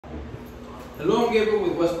the long gable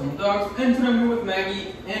with Westbound dogs, and to the moon with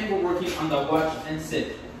Maggie, and we're working on the watch and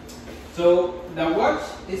sit. So the watch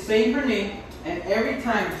is saying her name, and every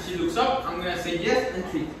time she looks up, I'm gonna say yes and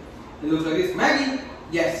treat. It looks like this: Maggie,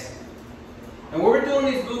 yes. And what we're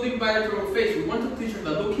doing is building value to her face. We want to teach her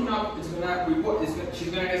that looking up is gonna reward. She's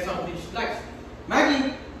gonna get something she likes.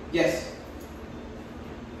 Maggie, yes.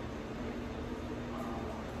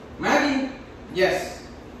 Maggie, yes.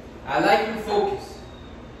 I like your focus.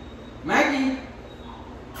 Maggie,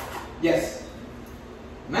 yes.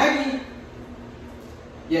 Maggie,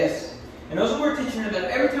 yes. And also we're teaching her that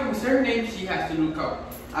every time we say her name, she has to look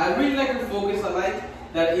up. I really like her focus. I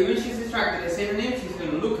like that even if she's distracted, I say her name, she's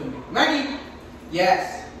gonna look at me. Maggie,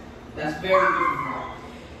 yes. That's very good for her.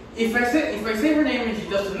 If I say her name and she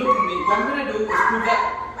doesn't look at me, what I'm gonna do is put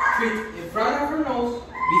that treat in front of her nose,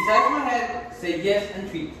 beside my head, say yes and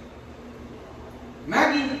treat.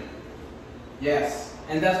 Maggie, yes.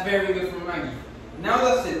 And that's very good for Maggie. Now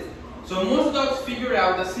that's it. So most dogs figure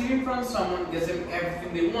out that sitting in front of someone gets them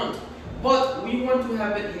everything they want. But we want to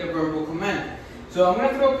have it in a verbal command. So I'm going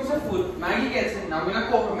to throw a piece of food, Maggie gets it, now I'm going to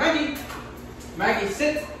call her Maggie. Maggie,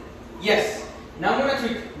 sit, yes. Now I'm going to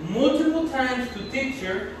trick multiple times to teach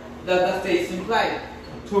her that the state's implied.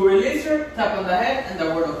 To release her, tap on the head and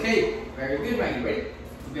the word okay. Very good, Maggie, ready?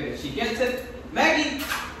 Good, she gets it. Maggie,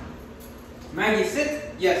 Maggie,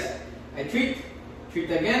 sit, yes. I treat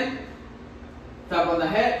again, tap on the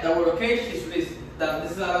head, the word okay, she's released.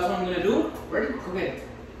 This is the last one I'm going to do. Ready? Okay.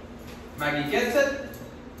 Maggie gets it.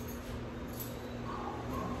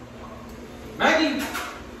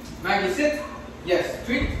 Maggie sit, yes,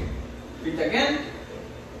 treat again,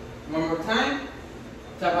 one more time,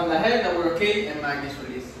 tap on the head, that we're okay, and Maggie's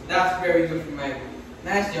released. That's very good for Maggie.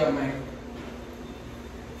 Nice job, Maggie.